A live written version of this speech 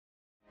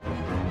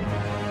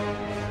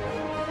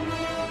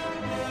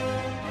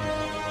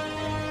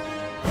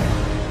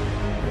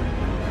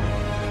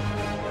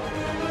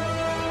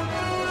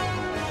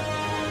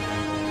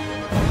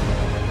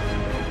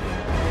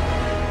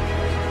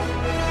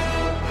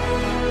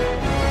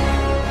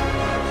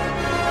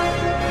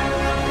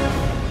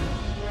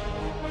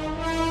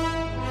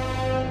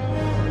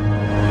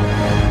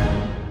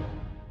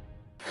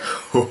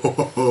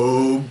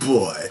Oh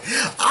boy.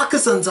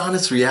 Akasan's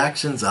Honest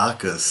Reactions,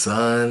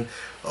 Akasan.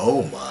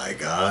 Oh my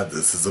god,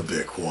 this is a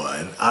big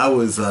one. I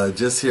was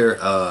just here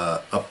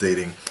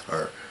updating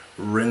or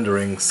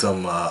rendering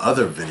some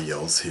other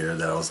videos here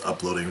that I was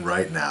uploading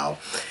right now,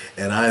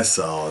 and I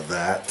saw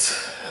that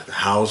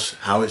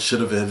how it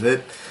should have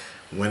ended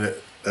when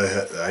it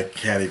I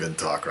can't even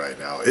talk right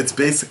now. It's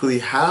basically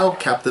how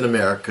Captain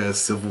America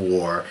Civil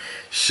War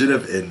should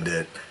have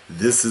ended.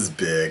 This is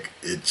big.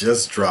 It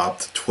just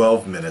dropped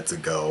 12 minutes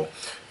ago.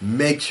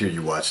 Make sure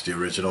you watch the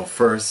original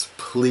first,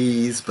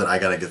 please. But I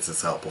gotta get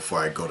this out before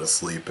I go to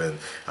sleep and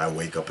I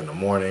wake up in the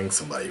morning.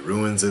 Somebody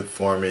ruins it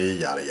for me,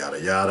 yada yada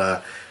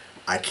yada.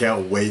 I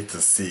can't wait to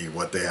see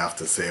what they have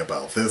to say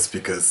about this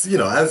because, you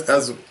know,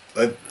 as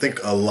I think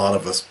a lot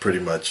of us pretty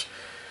much,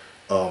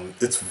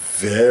 it's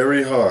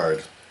very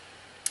hard.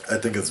 I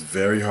think it's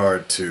very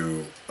hard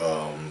to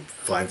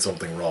find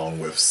something wrong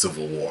with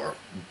Civil War.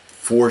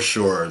 For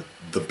sure,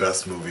 the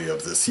best movie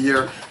of this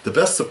year. The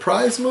best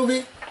surprise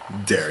movie?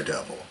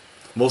 Daredevil.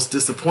 Most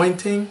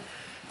disappointing?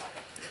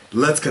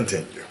 Let's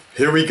continue.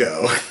 Here we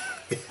go.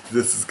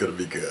 This is gonna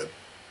be good.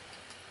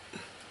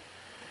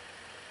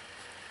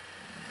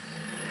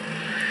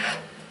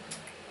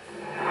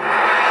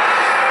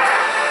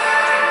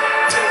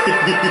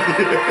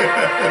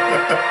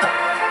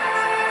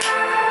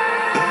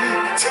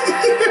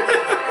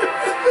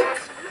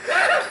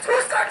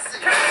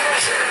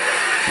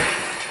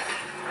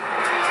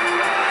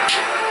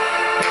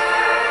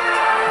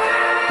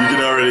 You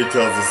can already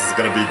tell this is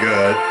gonna be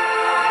good.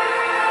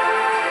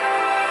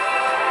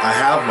 I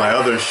have my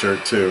other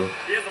shirt too.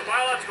 He has a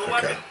biological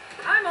weapon.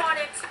 I'm on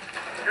it.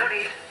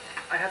 Tony,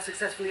 I have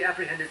successfully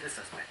apprehended the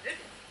suspect.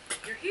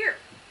 You're here.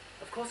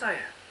 Of course I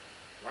am.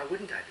 Why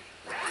wouldn't I be?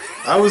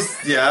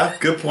 Yeah,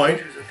 good point.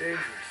 Creatures are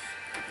dangerous.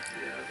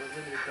 Yeah, but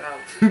limited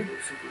powers and no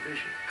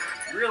supervision.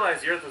 You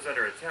realize the Earth was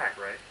under attack,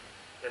 right?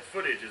 That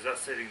footage is us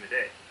saving the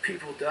day.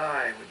 People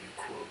die when you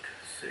quote,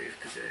 save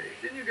today.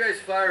 Didn't you guys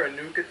fire a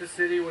nuke at the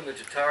city when the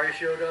Chitauri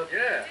showed up?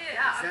 Yeah.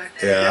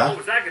 Exactly. Yeah. What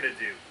was that gonna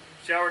do?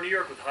 Shower New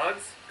York with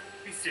hugs?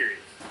 Be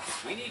serious.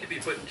 We need to be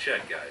put in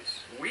check,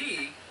 guys.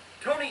 We?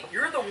 Tony,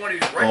 you're the one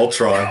who's right.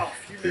 Ultron.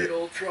 You made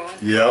Ultron?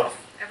 Yep.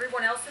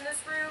 Everyone else in this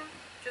room,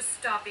 just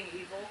stopping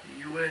evil.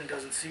 The UN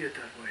doesn't see it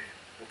that way.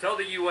 We'll tell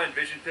the UN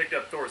Vision picked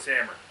up Thor's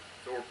hammer.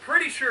 So we're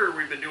pretty sure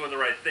we've been doing the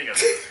right thing at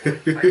this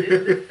point. I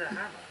did lift the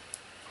hammer.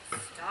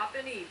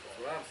 Stopping evil.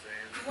 That's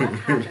what I'm saying.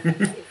 What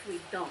happens if we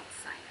don't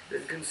sign it?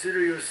 Then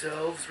consider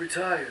yourselves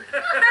retired.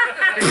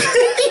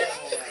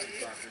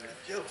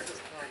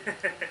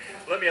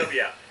 Let me help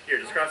you out. Here,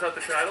 just cross out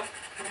the title.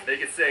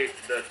 Make it say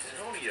the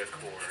Tony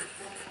Accord.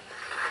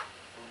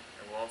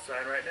 And we'll all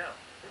sign right now.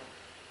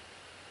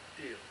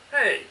 Deal.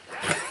 Hey!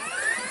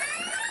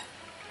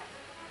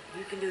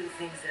 You can do the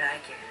things that I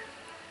can,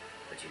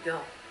 but you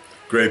don't.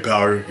 Great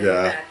power, When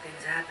yeah. bad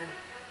things happen,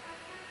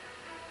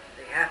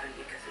 they happen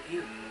because of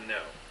you.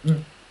 No.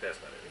 That's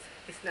not it.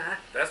 It's not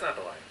That's not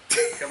the line.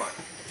 Come on.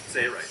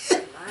 Say it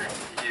right. mine.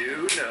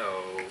 You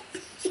know.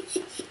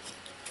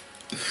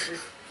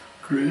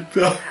 Great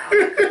power.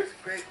 Power comes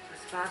great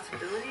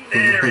responsibility.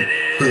 There it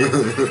is.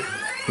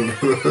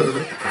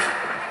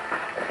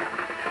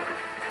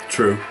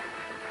 True.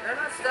 They're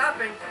not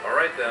stopping. All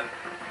right then.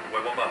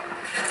 Whip them up.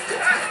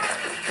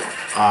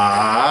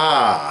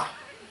 Ah.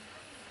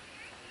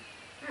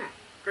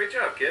 Great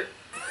job, kid.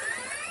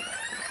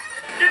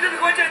 Get to the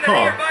question in the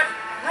here, bud.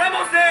 We're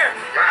almost there.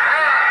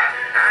 Aha!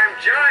 I'm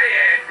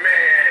Giant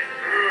Man.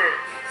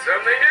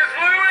 Something just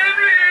flew at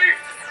me.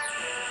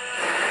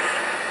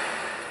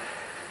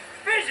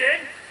 Vision?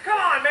 Come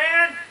on,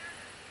 man.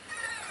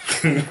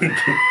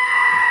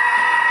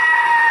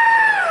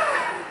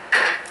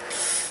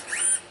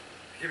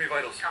 Give me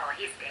vitals. Oh,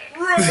 he's dead.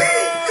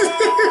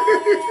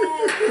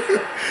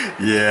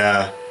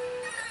 Yeah.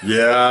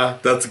 Yeah,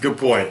 that's a good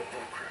point.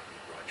 Oh, crap.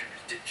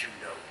 Rogers, did you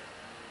know?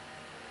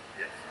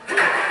 Yes.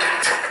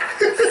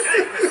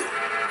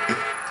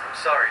 I'm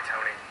sorry,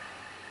 Tony.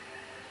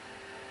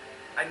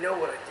 I know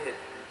what I did.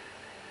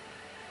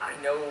 I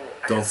know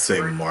I Don't have say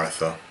hurt you,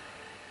 Martha.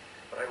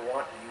 but I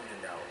want you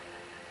to know.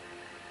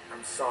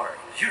 I'm sorry.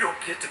 You don't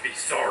get to be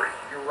sorry.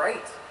 You're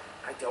right.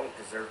 I don't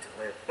deserve to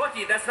live.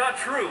 Bucky, that's not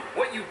true.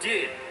 What you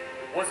did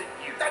wasn't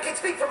you. I can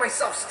speak for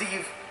myself,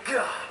 Steve.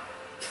 Gah.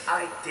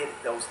 I did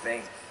those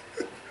things,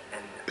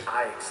 and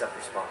I accept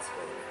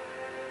responsibility.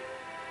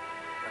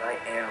 But I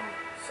am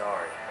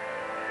sorry.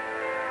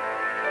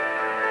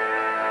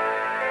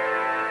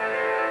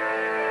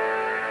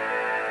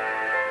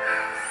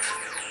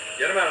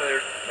 Get him out of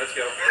there. Let's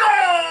go.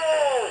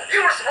 No!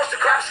 You were supposed to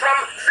collapse from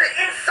the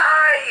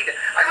inside.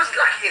 I was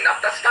lucky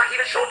enough that Stock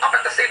even showed up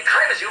at the same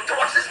time as you to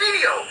watch this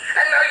video.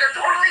 And now you're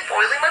totally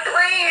foiling my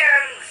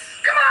plans.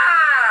 Come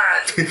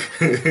on!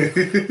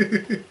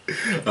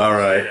 All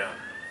right. Yeah.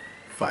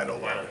 Final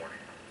Final one.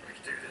 warning. We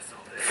can do this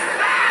all day.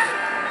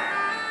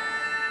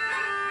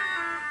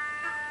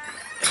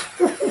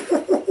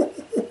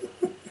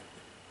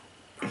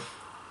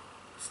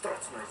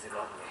 Starts noisy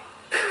on me.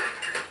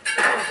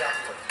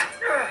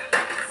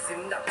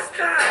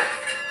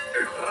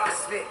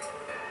 Свет.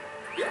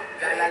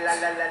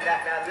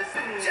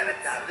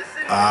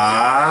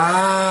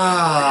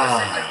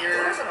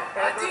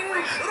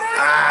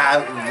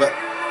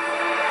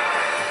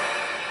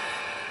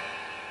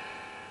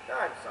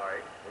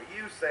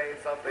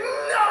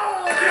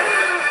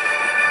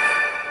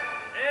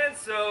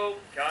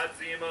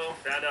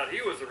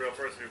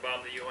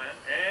 the UN,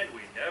 and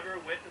we never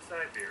went to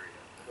Siberia.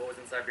 What was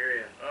in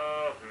Siberia?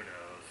 Oh, who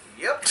knows?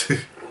 Yep.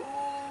 Who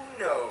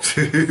knows?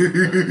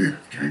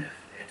 Sounds kind of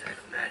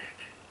anticlimactic.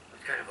 I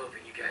was kind of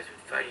hoping you guys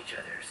would fight each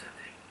other or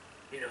something.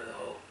 You know, the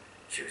whole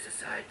choose a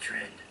side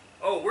trend.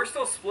 Oh, we're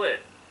still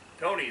split.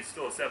 Tony's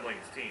still assembling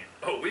his team.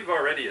 Oh, we've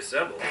already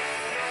assembled. I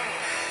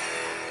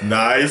mean,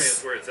 Nice.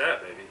 that's where it's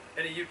at, baby.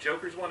 Any of you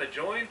jokers want to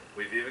join?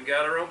 We've even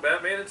got our own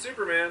Batman and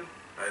Superman.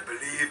 I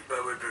believe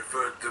I would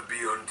prefer to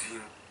be on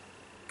Team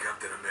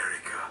Captain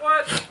America.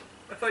 What?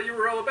 I thought you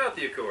were all about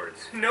the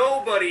Accords.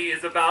 Nobody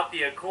is about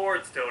the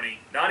Accords, Tony.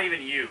 Not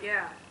even you.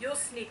 Yeah, you'll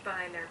sneak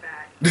behind their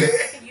back.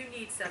 You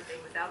need something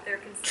without their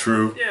consent.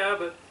 True. Yeah,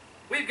 but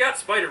we've got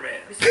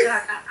Spider-Man. Mr.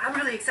 Doc, I'm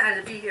really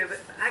excited to be here, but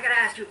I gotta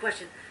ask you a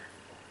question.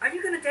 Are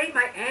you gonna date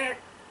my aunt?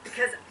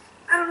 Because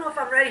I don't know if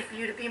I'm ready for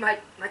you to be my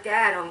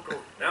dad,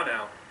 uncle.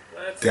 Now.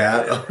 Let's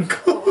Dad, Oh,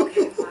 uncle.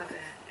 okay, my bad.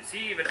 Is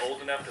he even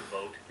old enough to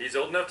vote? He's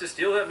old enough to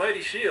steal that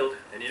mighty shield,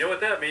 and you know what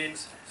that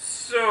means.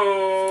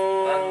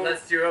 So...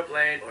 Unless you're a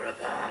plane, Or a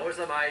bomb. or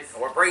some ice,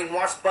 or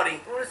brainwashed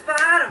buddy. Or a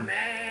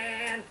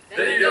Spider-Man.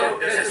 Then you don't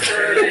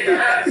necessarily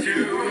have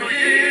to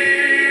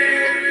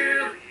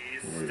yield.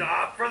 Please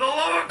stop, for the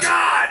love of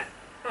God!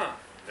 Huh,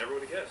 never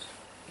would have guessed.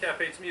 Cap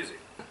hates music.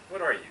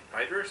 What are you,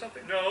 Hydra or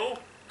something? No.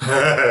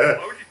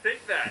 Why would you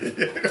think that?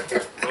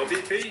 Well,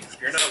 BP,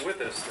 you're not with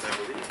us, then I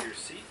believe your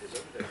seat is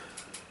over there.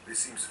 This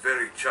seems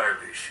very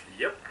childish.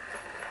 Yep.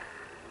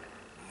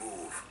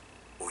 Move,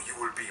 or you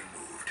will be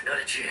moved. Not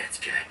a chance,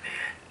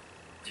 Catman.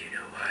 Do you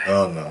know why?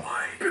 Oh no.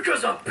 Why?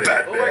 Because I'm big.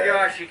 Oh my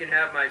gosh, you can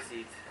have my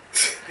seats.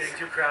 It's getting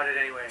too crowded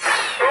anyway.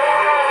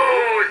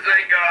 Oh,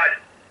 thank God.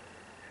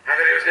 I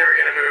thought I was never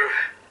gonna move.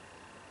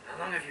 How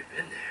long have you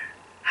been there?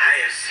 I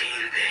have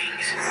seen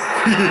things.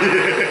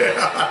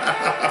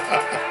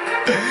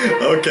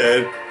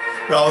 Okay,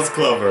 that was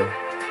clever.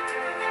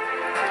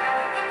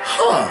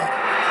 Huh.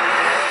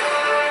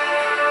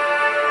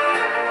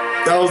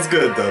 That was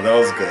good though. That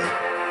was good.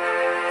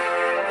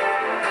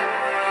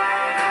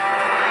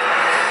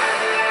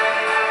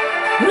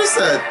 What is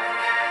that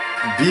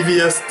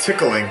BVS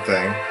tickling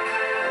thing?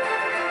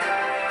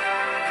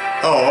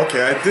 Oh,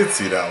 okay. I did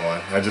see that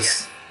one. I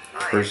just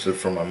purged it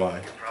from my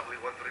mind. You're probably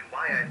wondering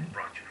why I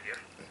brought you here.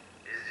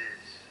 It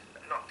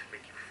is not to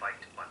make you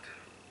fight, but to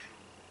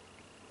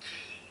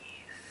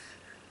tease.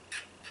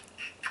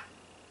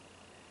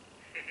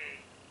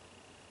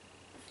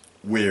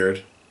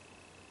 Weird.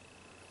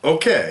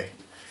 Okay.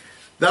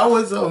 That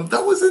was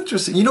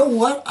interesting. You know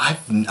what? I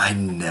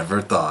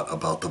never thought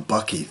about the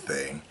Bucky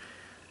thing.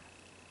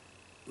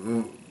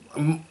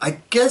 I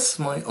guess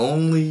the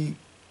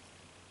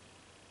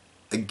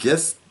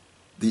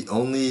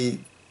only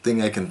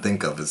thing I can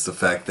think of is the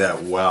fact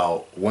that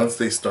once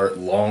they start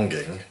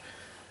longing,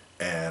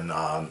 and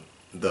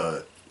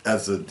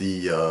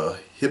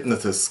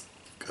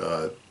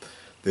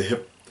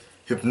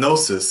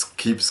hypnosis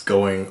keeps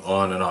going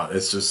on and on.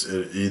 It's just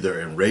it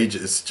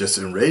just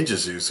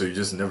enrages you, so you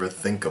just never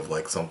think of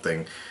like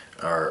something,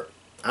 or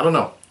I don't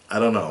know. I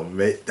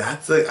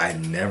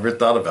never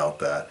thought about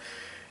that.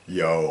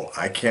 Yo,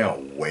 I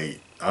can't wait.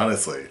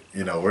 Honestly,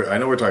 I know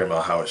we're talking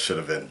about how it should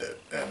have ended,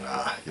 and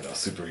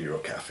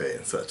Superhero Cafe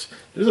and such.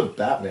 There's a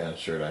Batman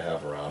shirt I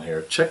have around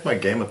here. Check my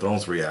Game of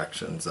Thrones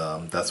reactions.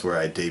 That's where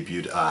I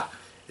debuted.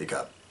 It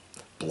got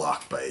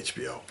blocked by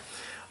HBO.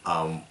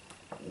 I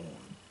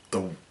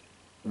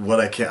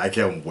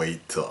can't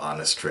wait till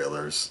Honest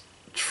Trailers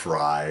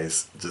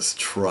tries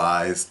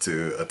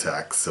to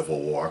attack Civil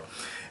War,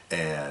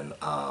 and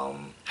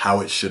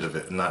how it should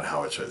have, not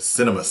how it should,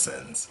 Cinema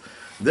Sins.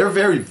 They're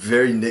very,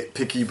 very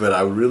nitpicky, but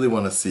I really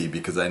want to see,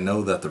 because I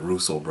know that the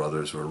Russo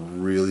brothers were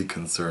really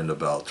concerned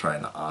about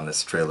trying to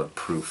Honest Trailer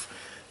proof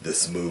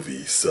this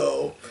movie.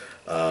 So,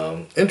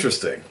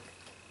 interesting.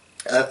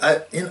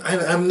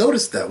 I've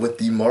noticed that with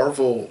the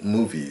Marvel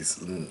movies,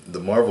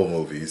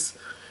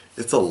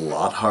 it's a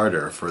lot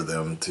harder for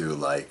them to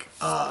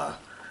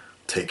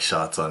take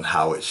shots on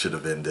how it should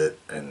have ended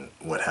and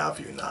what have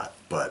you not.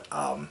 But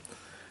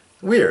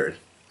weird.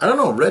 I don't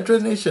know, Red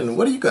Dread Nation,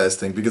 what do you guys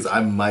think? Because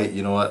I might,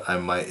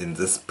 in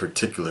this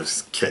particular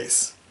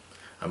case,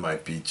 I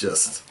might be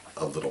just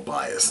a little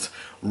biased.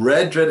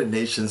 Red Dreaded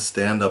Nation,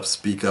 stand up,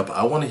 speak up.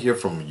 I want to hear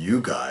from you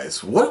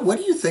guys. What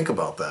do you think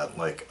about that?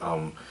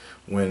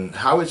 When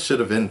How It Should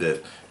Have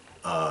Ended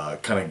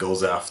kind of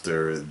goes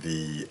after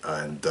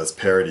and does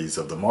parodies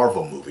of the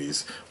Marvel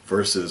movies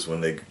versus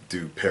when they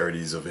do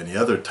parodies of any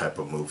other type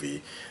of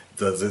movie,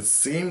 does it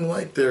seem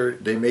like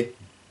they make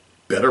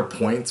better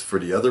points for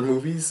the other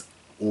movies,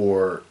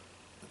 or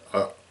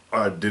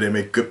do they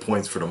make good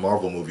points for the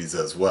Marvel movies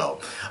as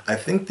well? I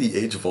think the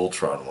Age of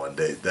Ultron one,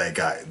 they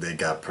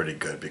got pretty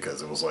good,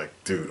 because it was like,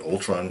 dude,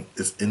 Ultron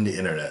is in the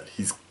internet.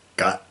 He's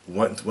got,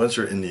 once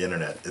you're in the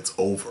internet, it's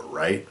over,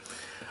 right?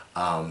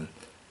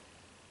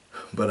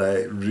 But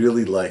I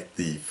really liked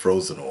the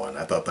Frozen one.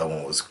 I thought that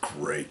one was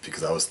great,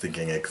 because I was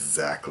thinking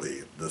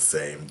exactly the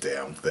same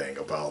damn thing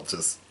about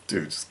just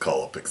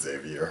call up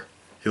Xavier.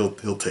 He'll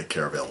take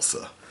care of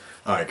Elsa.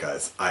 Alright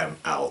guys, I am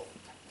out.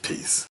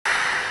 Peace.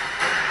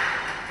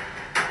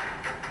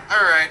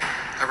 Alright,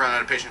 I've run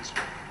out of patience.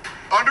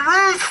 On to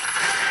Ruth!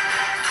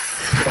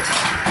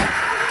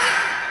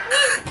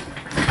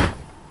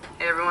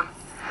 Hey, everyone.